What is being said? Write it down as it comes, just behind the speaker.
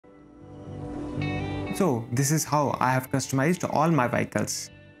So this is how I have customized all my vehicles.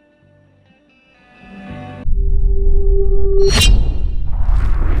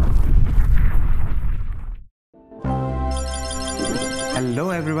 Hello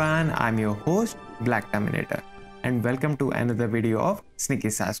everyone, I'm your host Black Terminator and welcome to another video of Sneaky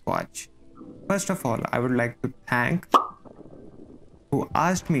Sasquatch. First of all, I would like to thank who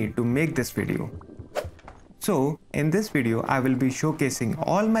asked me to make this video. So in this video, I will be showcasing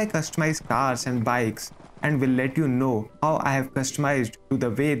all my customized cars and bikes and will let you know how I have customized to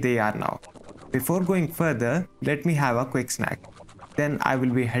the way they are now. Before going further, let me have a quick snack. Then I will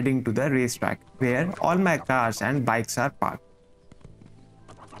be heading to the racetrack where all my cars and bikes are parked.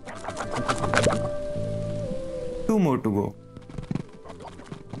 2 more to go.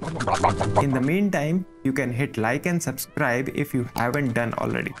 In the meantime, you can hit like and subscribe if you haven't done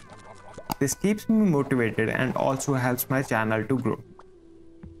already. This keeps me motivated and also helps my channel to grow.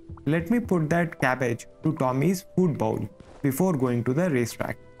 Let me put that cabbage to Tommy's food bowl before going to the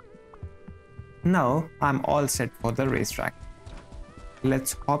racetrack. Now I'm all set for the racetrack.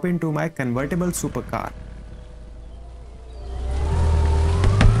 Let's hop into my convertible supercar.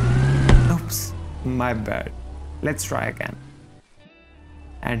 Oops, my bad. Let's try again.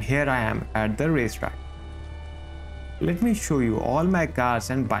 And here I am at the racetrack. Let me show you all my cars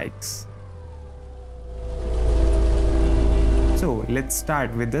and bikes. So let's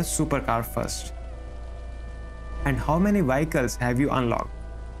start with the supercar first. And how many vehicles have you unlocked?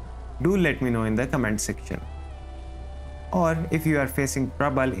 Do let me know in the comment section. Or if you are facing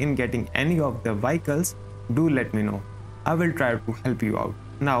trouble in getting any of the vehicles, do let me know. I will try to help you out.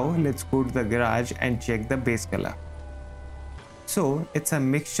 Now let's go to the garage and check the base color. So it's a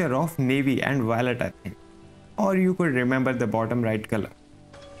mixture of navy and violet, I think. Or you could remember the bottom right color.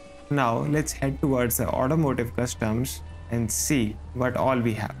 Now let's head towards the automotive customs and see what all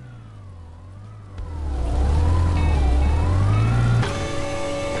we have.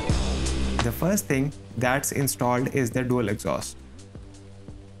 The first thing that's installed is the dual exhaust.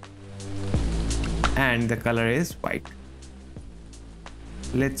 And the color is white.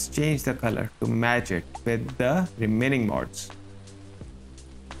 Let's change the color to match it with the remaining mods.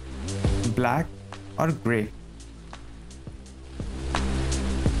 Black or grey.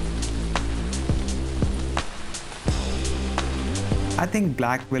 I think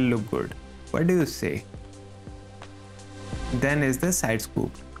black will look good. What do you say? Then is the side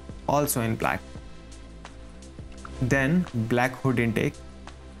scoop, also in black. Then black hood intake.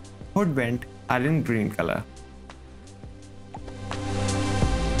 Hood vent are in green color.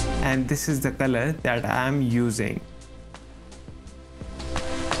 And this is the color that I am using.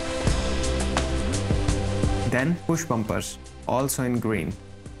 Then push bumpers, also in green.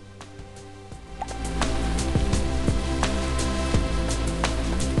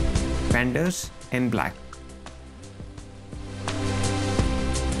 Fenders in black.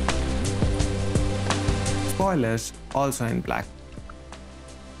 Spoilers also in black.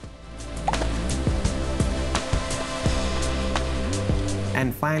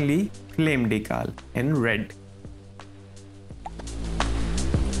 And finally, flame decal in red.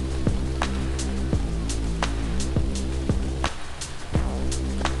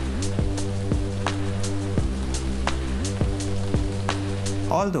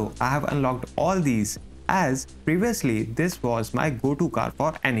 Although I have unlocked all these, as previously this was my go-to car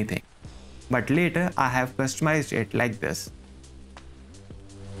for anything, but later I have customized it like this.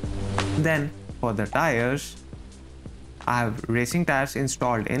 Then for the tires, I have racing tires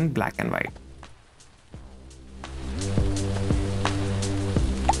installed in black and white.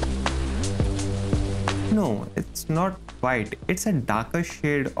 No, it's not white, it's a darker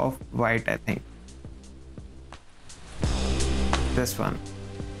shade of white, I think. This one.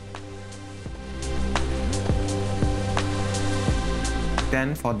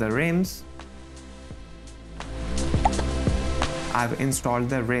 Then for the rims, I've installed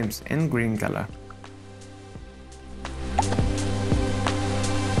the rims in green color.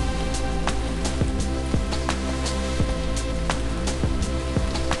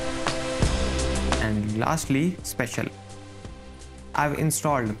 And lastly, special. I've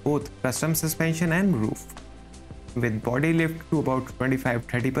installed both custom suspension and roof. With body lift to about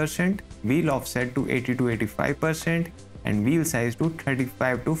 25-30%, wheel offset to 80-85%, and wheel size to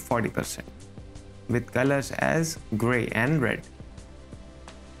 35-40%, with colors as grey and red.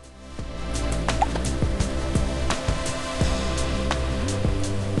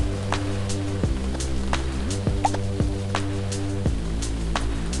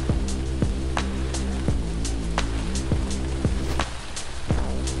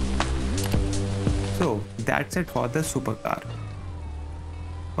 So that's it for the supercar.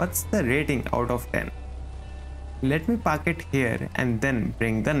 What's the rating out of 10? Let me park it here and then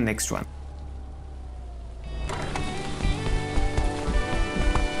bring the next one.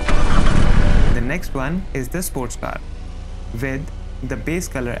 The next one is the sports car with the base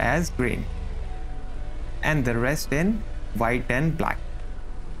color as green and the rest in white and black.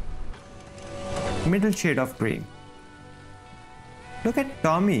 Middle shade of green. Look at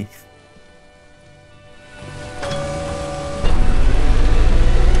Tommy.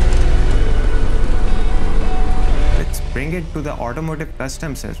 Let's bring it to the automotive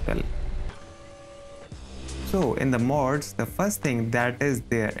customs as well. So in the mods, the first thing that is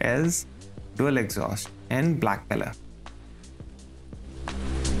there is dual exhaust in black color.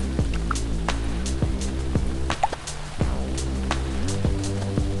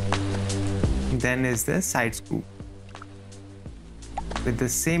 Then is the side scoop with the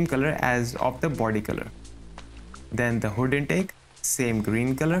same color as of the body color. Then the hood intake, same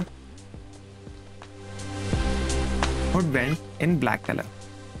green color. Hood vent in black color.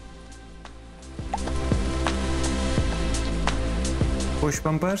 Push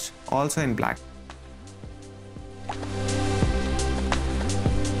bumpers also in black.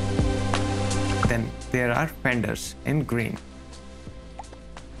 Then there are fenders in green.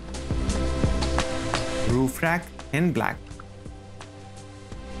 Roof rack in black.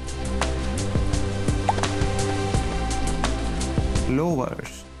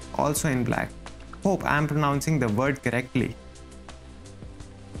 Lowers also in black. Hope I am pronouncing the word correctly.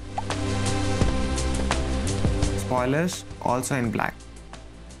 Spoilers also in black.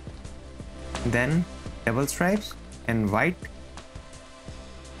 Then double stripes in white.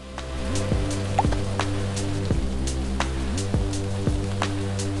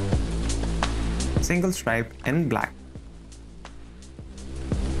 Single stripe in black.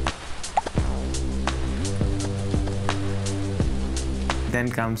 Then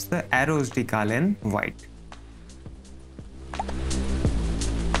comes the arrows decal in white.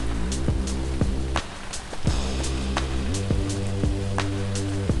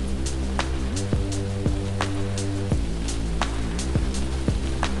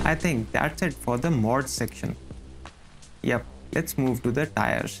 I think that's it for the mods section. Yep, let's move to the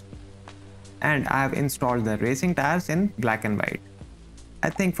tires. And I have installed the racing tires in black and white. I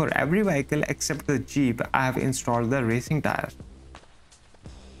think for every vehicle except the Jeep, I have installed the racing tires.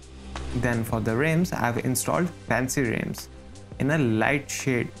 Then for the rims, I have installed fancy rims in a light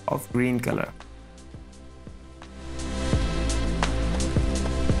shade of green color.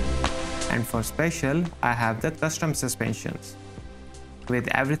 And for special, I have the custom suspensions with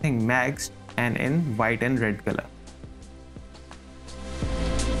everything maxed and in white and red color.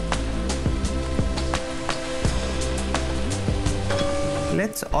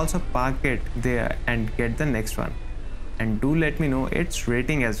 Let's also park it there and get the next one. And do let me know its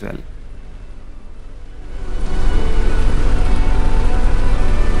rating as well.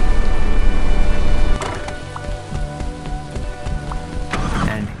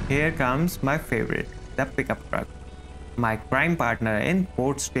 And here comes my favorite, the pickup truck. My crime partner in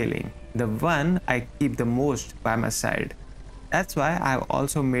port stealing, the one I keep the most by my side. That's why I've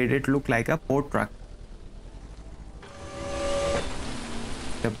also made it look like a port truck.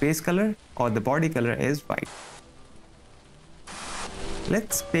 The base color or the body color is white.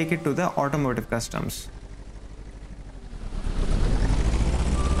 Let's take it to the automotive customs.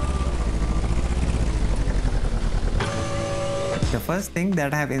 The first thing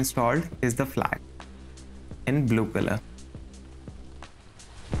that I have installed is the flag in blue color.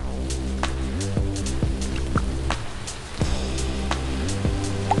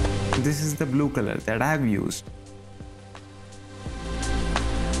 This is the blue color that I have used.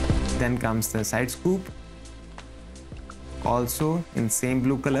 Then comes the side scoop, also in same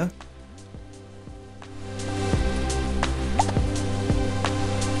blue color.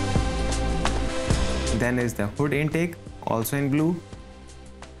 Then is the hood intake, also in blue.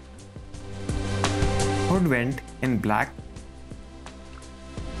 Hood vent in black.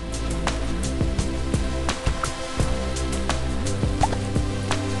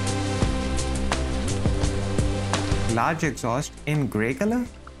 Large exhaust in grey color.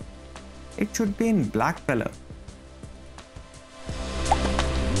 It should be in black color.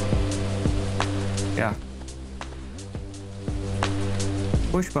 Yeah.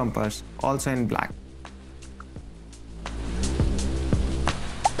 Push bumpers also in black.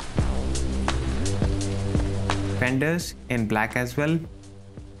 Fenders in black as well.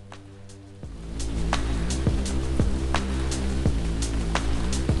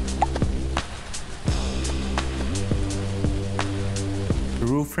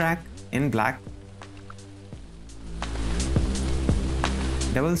 Roof rack in black.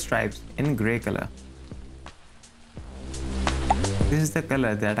 Double stripes in grey color. This is the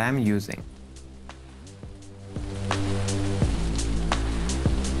color that I am using.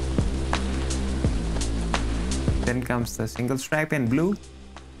 Then comes the single stripe in blue.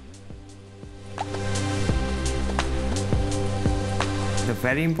 The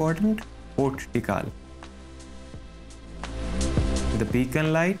very important port decal. The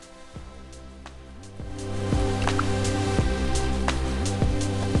beacon light.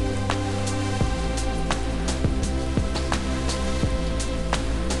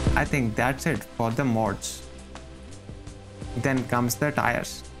 I think that's it for the mods. Then comes the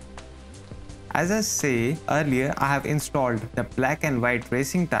tires. As I say earlier, I have installed the black and white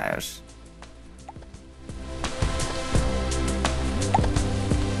racing tires.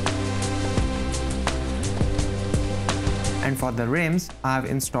 And for the rims, I have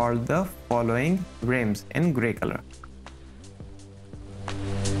installed the following rims in grey color.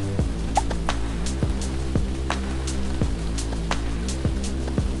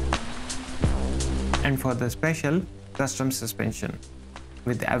 And for the special custom suspension,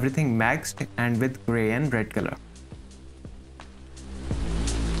 with everything maxed and with grey and red color.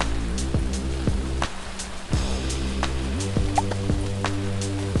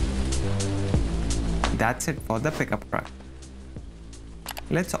 That's it for the pickup truck.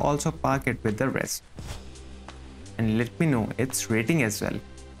 Let's also park it with the rest. And let me know its rating as well.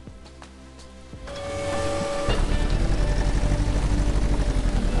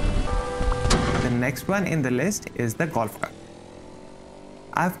 The next one in the list is the golf cart.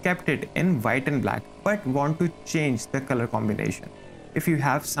 I've kept it in white and black but want to change the color combination. If you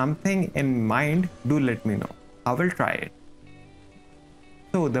have something in mind, do let me know. I will try it.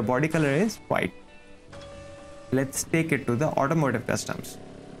 So the body color is white. Let's take it to the automotive customs.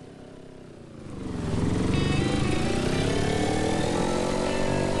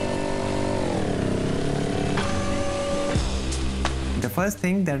 The first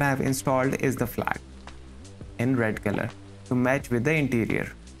thing that I have installed is the flag in red color to match with the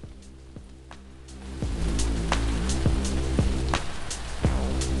interior.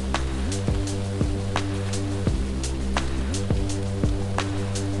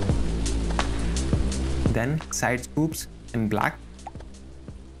 Then side scoops in black.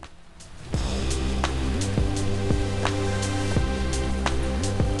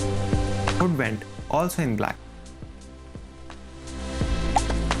 Hood vent also in black.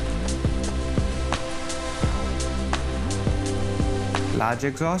 Large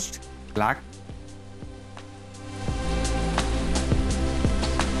exhaust, black.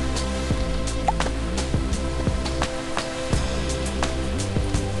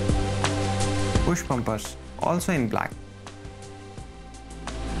 Push bumpers, also in black.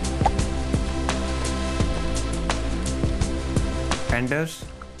 Fenders,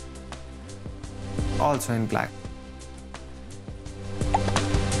 also in black.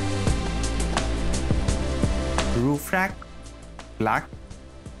 Roof rack, black.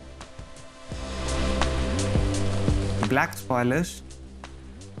 Black spoilers.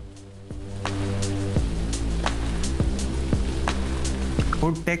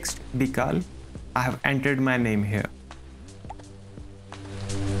 Hood text decal. I have entered my name here.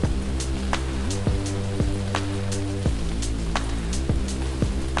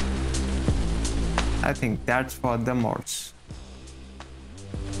 I think that's for the mods.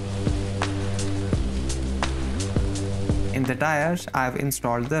 In the tires, I have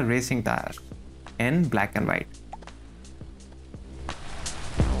installed the racing tires in black and white.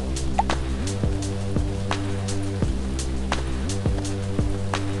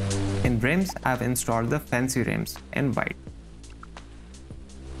 In rims, I have installed the fancy rims in white.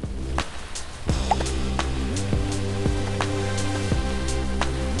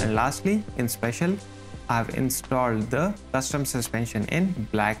 And lastly, in special, I have installed the custom suspension in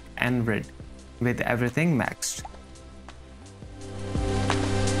black and red with everything maxed.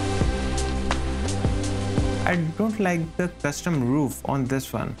 I don't like the custom roof on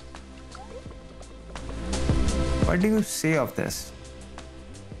this one. What do you say of this?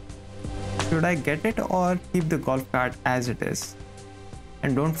 Should I get it or keep the golf cart as it is?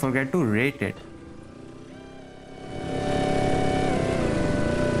 And don't forget to rate it.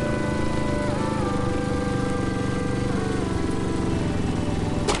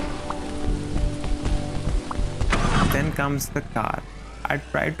 Then comes the car. I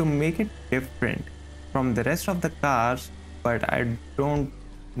tried to make it different from the rest of the cars, but I don't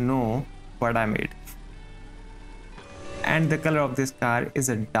know what I made. And the color of this car is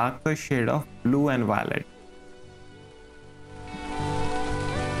a darker shade of blue and violet.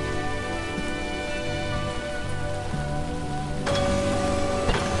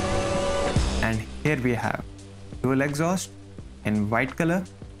 And here we have dual exhaust, in white color.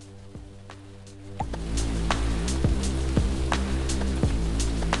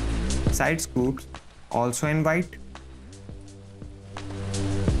 Side scoops also in white.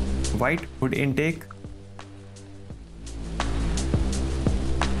 White hood intake.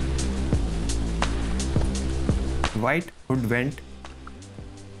 White hood vent.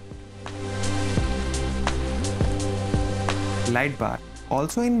 Light bar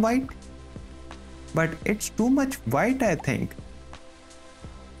also in white, but it's too much white, I think.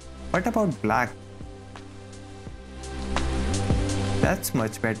 What about black? That's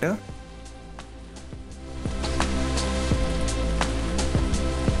much better.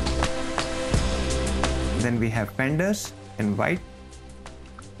 Then we have fenders in white.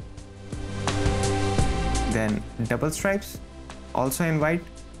 Then double stripes also in white.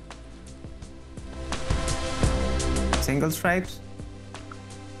 Single stripes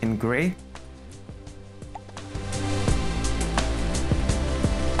in gray.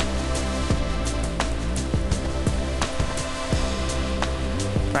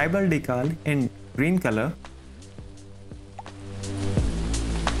 Tribal decal in green color.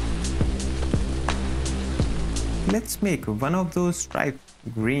 Let's make one of those stripes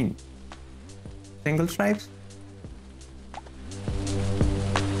green. Single stripes.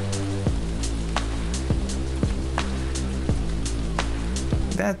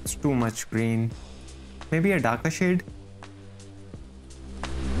 That's too much green. Maybe a darker shade.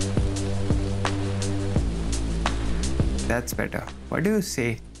 That's better. What do you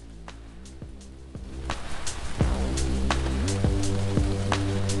say?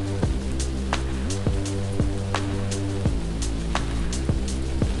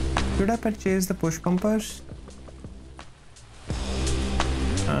 Should I purchase the push bumpers?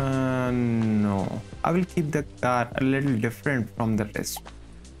 No. I will keep the car a little different from the rest.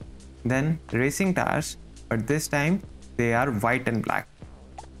 Then racing tires, but this time they are white and black.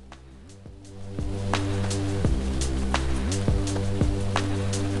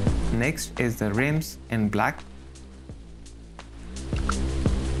 Next is the rims in black.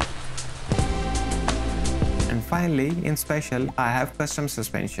 And finally, in special, I have custom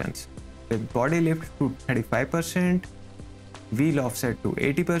suspensions with body lift to 35%, wheel offset to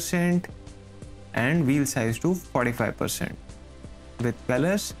 80%, and wheel size to 45%, with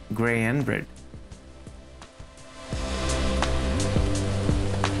colors gray and red.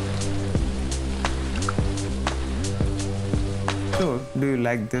 So, do you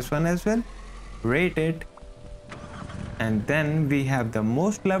like this one as well? Rate it. And then we have the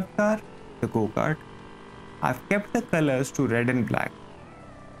most loved car, the go-kart. I've kept the colors to red and black.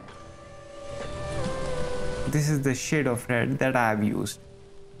 This is the shade of red that I have used.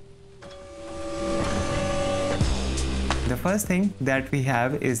 The first thing that we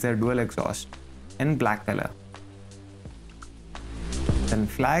have is the dual exhaust in black color. Then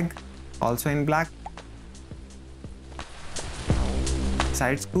flag, also in black.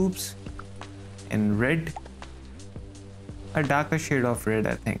 Side scoops in red, a darker shade of red,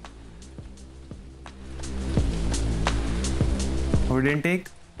 I think. Hood intake,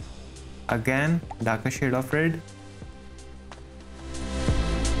 again darker shade of red.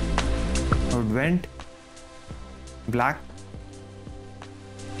 Hood vent, black.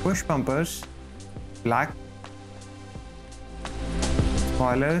 Push bumpers, black.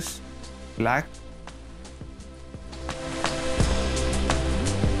 Spoilers, black.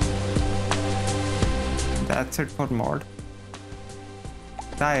 That's it for mod.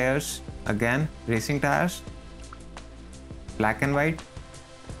 Tires, again racing tires, black and white.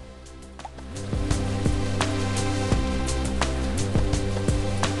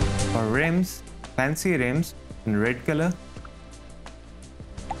 For rims, fancy rims in red color.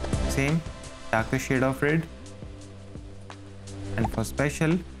 Same, darker shade of red. And for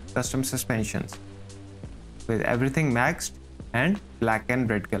special, custom suspensions with everything maxed and black and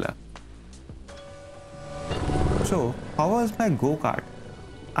red color. So, how was my go-kart?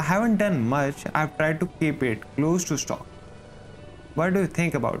 I haven't done much. I've tried to keep it close to stock. What do you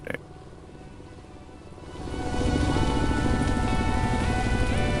think about it?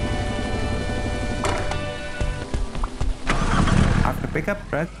 After pickup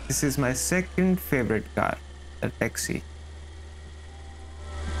truck, this is my second favorite car, the taxi.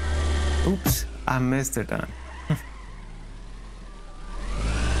 Oops, I missed the turn.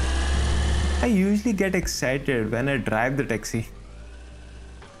 I usually get excited when I drive the taxi.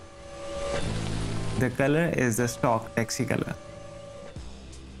 The color is the stock taxi color.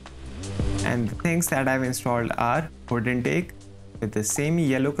 And the things that I've installed are hood intake with the same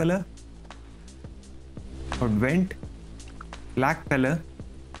yellow color, hood vent, black color,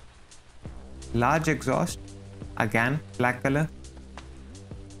 large exhaust. again black color.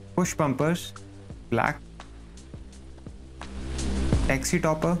 Push bumpers, black. Taxi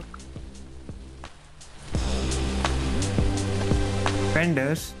topper.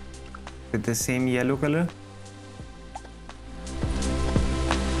 Fenders with the same yellow color.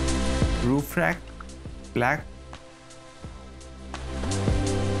 Roof rack, black.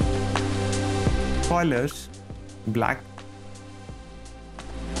 Spoilers, black.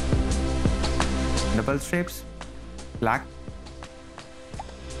 Double strips, black.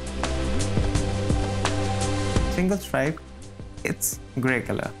 Single stripe, it's gray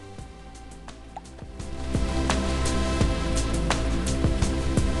color.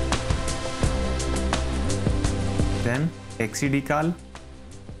 Then taxi decal,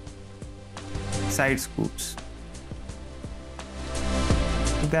 side scoops.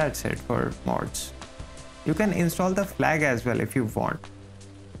 That's it for mods. You can install the flag as well if you want.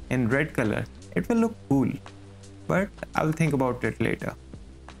 In red color, it will look cool, but I will think about it later.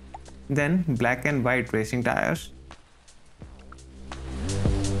 Then black and white racing tires.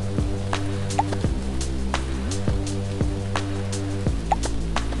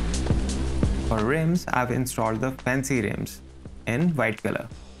 For rims, I've installed the fancy rims in white color.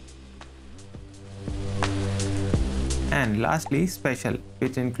 And lastly, special,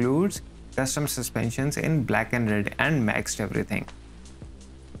 which includes custom suspensions in black and red and maxed everything.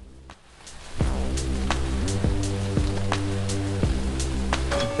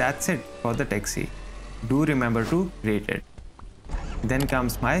 That's it for the taxi. Do remember to rate it. Then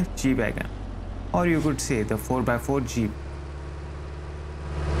comes my G-Wagon, or you could say the 4x4 Jeep.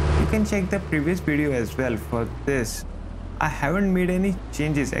 You can check the previous video as well for this. I haven't made any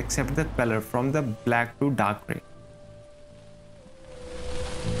changes except the color from the black to dark gray.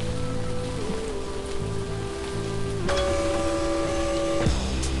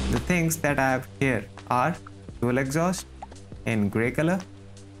 The things that I have here are dual exhaust in grey color,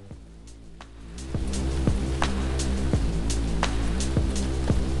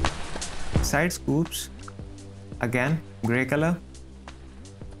 side scoops again grey color,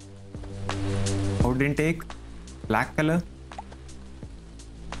 hood intake black color,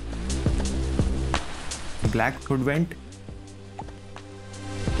 black hood vent,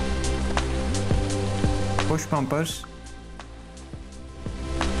 push bumpers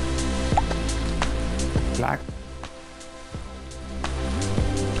black,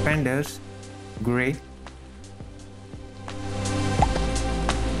 fenders grey,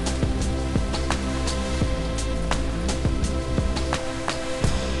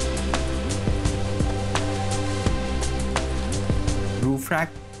 roof rack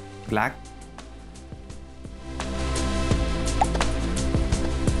black,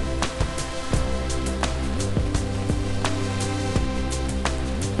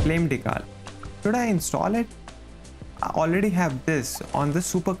 flame decal. Should I install it? I already have this on the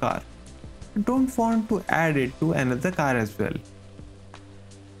supercar. I don't want to add it to another car as well.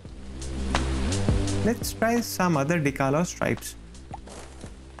 Let's try some other decal or stripes.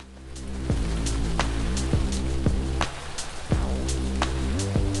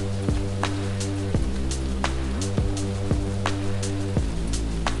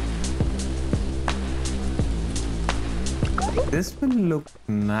 This will look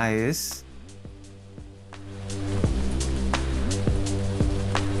nice.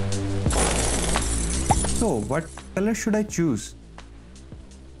 So, what color should I choose?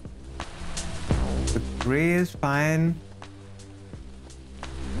 The gray is fine.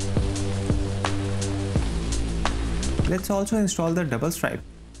 Let's also install the double stripe.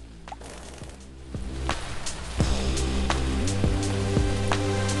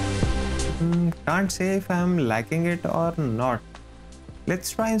 Can't say if I'm liking it or not.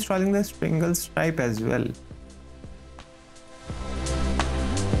 Let's try installing the single stripe as well.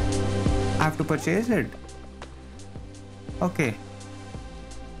 I have to purchase it. Okay.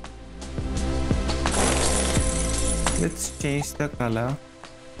 Let's change the color.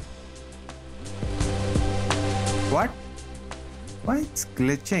 What? Why it's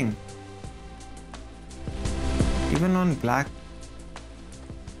glitching? Even on black.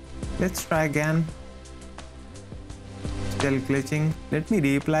 Let's try again. Still glitching. Let me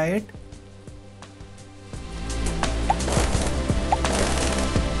reapply it.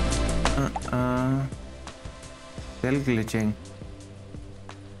 Still glitching.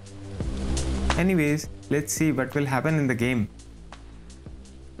 Anyways, let's see what will happen in the game.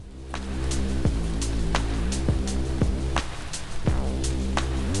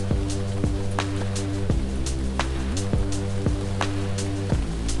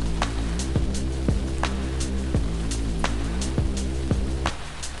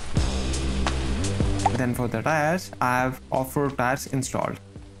 Then for the tires, I have off-road tires installed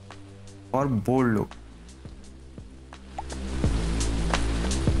for bold look.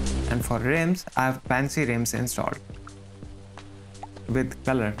 And for rims, I have fancy rims installed with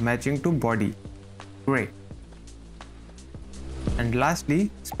color matching to body, gray. And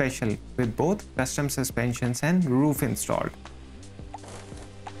lastly, special with both custom suspensions and roof installed.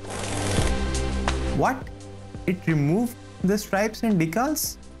 What? It removed the stripes and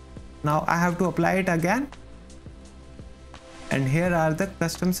decals? Now I have to apply it again? And here are the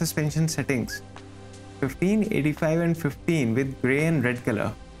custom suspension settings: 15, 85 and 15 with grey and red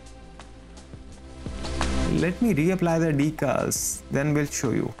color. Let me reapply the decals, then we'll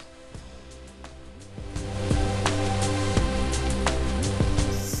show you.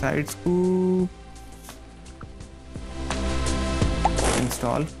 Side scoop,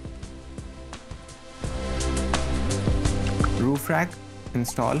 install. Roof rack,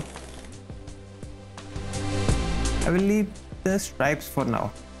 install. I will leave the stripes for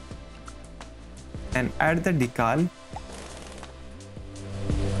now and add the decal.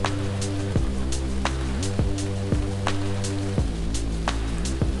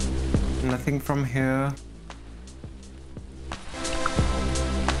 Nothing from here.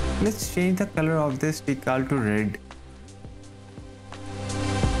 Let's change the color of this decal to red.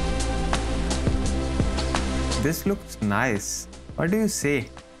 This looks nice. What do you say?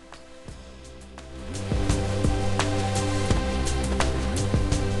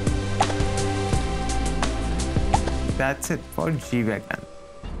 That's it for G-Wagon.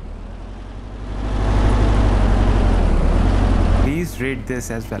 Please rate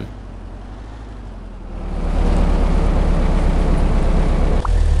this as well.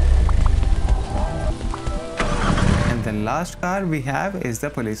 And the last car we have is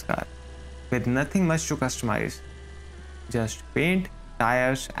the police car, with nothing much to customize. Just paint,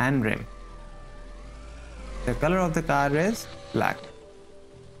 tires and rim. The color of the car is black.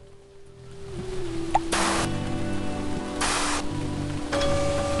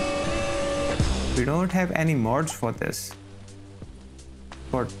 We don't have any mods for this.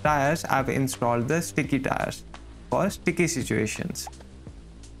 For tires, I've installed the sticky tires for sticky situations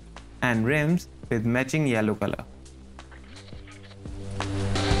and rims with matching yellow color.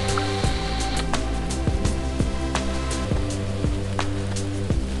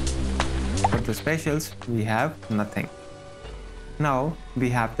 For the specials, we have nothing. Now we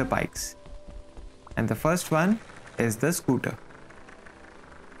have the bikes, and the first one is the scooter.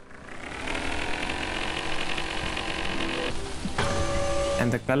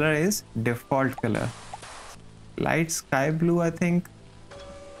 And the color is default color, light sky blue, I think.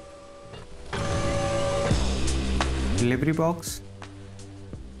 Delivery box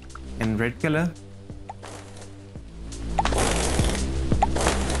in red color.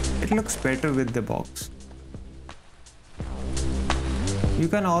 It looks better with the box. You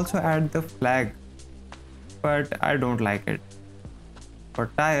can also add the flag, but I don't like it.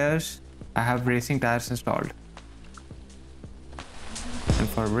 For tires, I have racing tires installed. And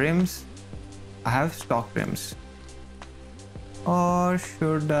for rims, I have stock rims. Or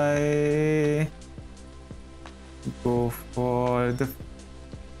should I go for the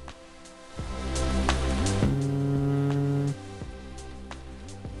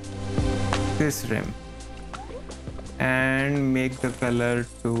this rim and make the color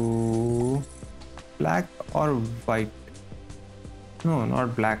to black or white? No,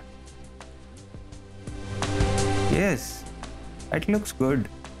 not black. Yes, it looks good.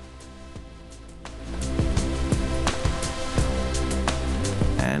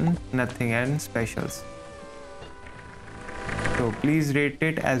 And nothing and specials. So please rate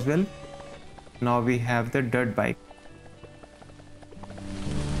it as well. Now we have the dirt bike.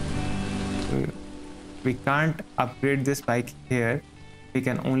 We can't upgrade this bike here. We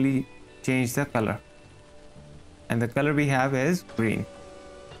can only change the color. And the color we have is green.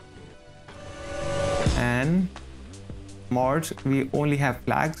 And mods, we only have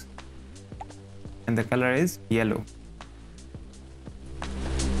flags. And the color is yellow.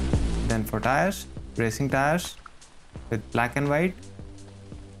 Then for tires, racing tires with black and white.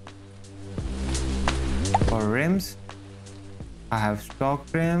 For rims, I have stock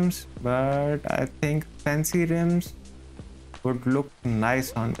rims, but I think fancy rims would look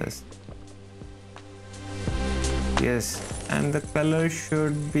nice on this. Yes, and the color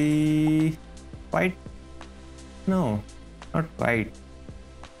should be white. No, not white.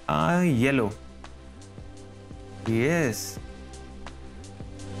 Yellow. Yes,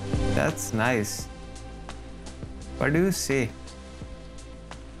 that's nice. What do you say?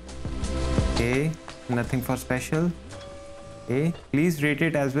 Okay, nothing for special. Okay, please rate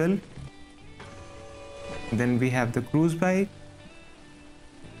it as well. Then we have the cruise bike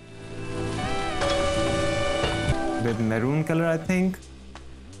with maroon color, I think.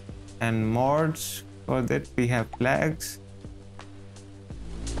 And mods for that we have flags,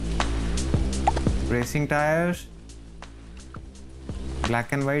 racing tires,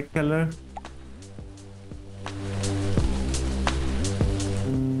 black and white color,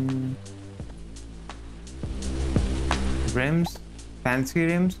 rims, fancy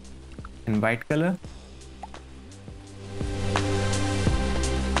rims in white color,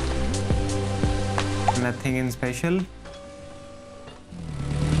 nothing in special.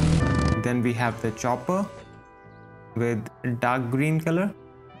 Then we have the chopper with dark green color.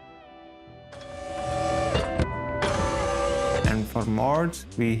 And for mods,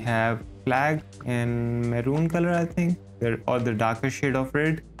 we have flag in maroon color, I think, or the darker shade of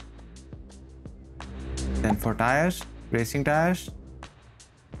red. Then for tires, racing tires,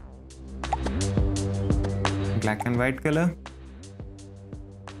 black and white color.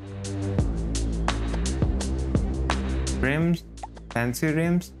 Rims, fancy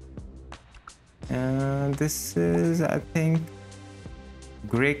rims. This is, I think,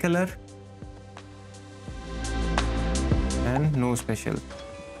 gray color and no special.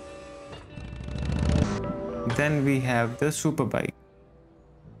 Then we have the super bike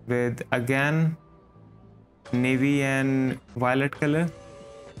with again navy and violet color.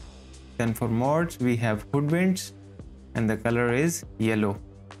 Then for mods we have hood vents and the color is yellow.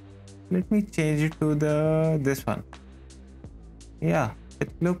 Let me change it to this one. Yeah, it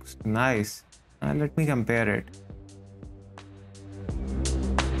looks nice. Let me compare it.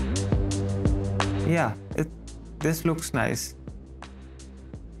 Yeah, this looks nice.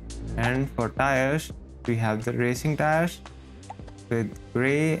 And for tires, we have the racing tires with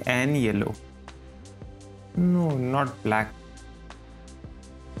gray and yellow. No, not black.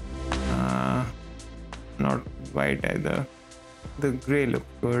 Not white either. The gray looks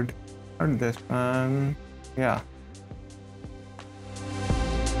good. Not this one. Yeah.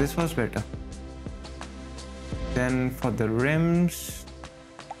 This was better. Then for the rims,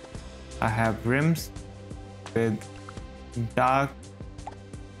 I have rims with dark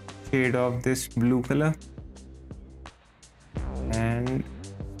shade of this blue color and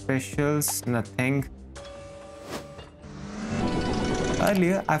specials nothing.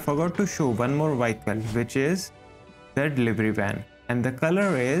 Earlier I forgot to show one more vehicle, which is the delivery van, and the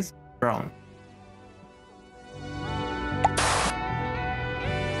color is brown.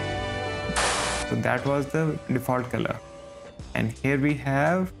 So that was the default color. And here we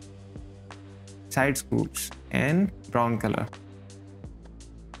have side scoops in brown color.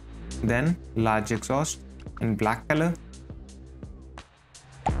 Then large exhaust in black color.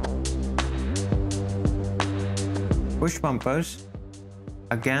 Push bumpers,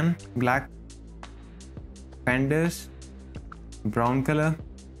 again black. Fenders, brown color.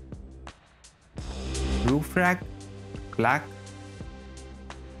 Roof rack, black.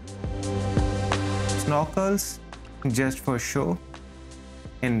 Snorkels, just for show,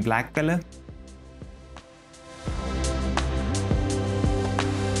 in black color.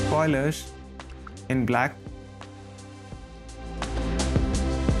 Spoilers in black.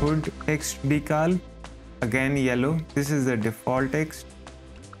 Hood text decal, again yellow. This is the default text.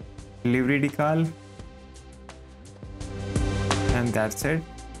 Livery decal. And that's it.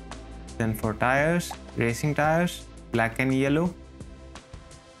 Then for tires, racing tires, black and yellow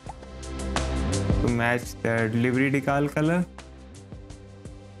to match the livery decal color.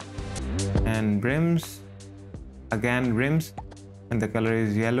 And rims, again rims, and the color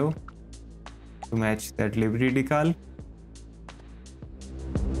is yellow to match that livery decal.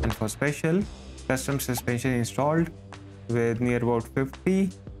 And for special, custom suspension installed with near about 50,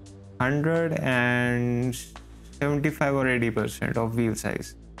 100 and 75 or 80% of wheel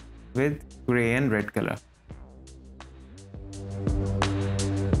size with gray and red color.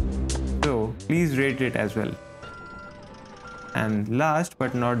 So please rate it as well. And last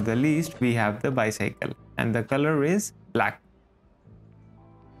but not the least, we have the bicycle, and the color is black.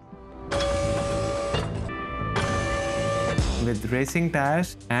 With racing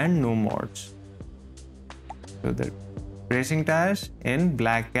tires and no mods. So the racing tires in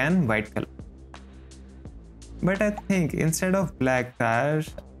black and white color. But I think instead of black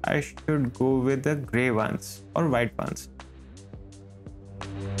tires, I should go with the gray ones or white ones.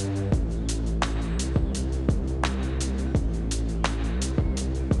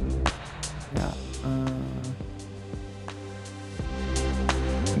 Yeah.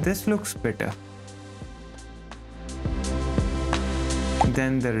 This looks better.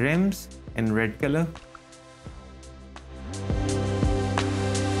 Then the rims in red color.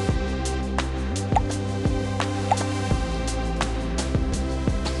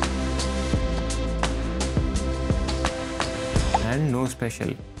 no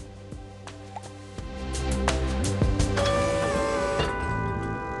special.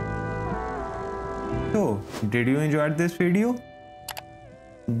 So, did you enjoy this video?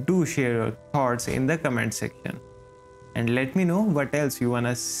 Do share your thoughts in the comment section. And let me know what else you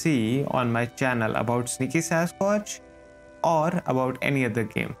wanna see on my channel about Sneaky Sasquatch or about any other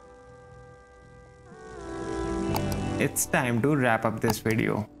game. It's time to wrap up this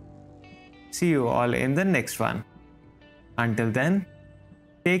video. See you all in the next one. Until then,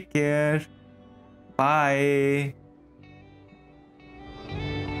 take care. Bye.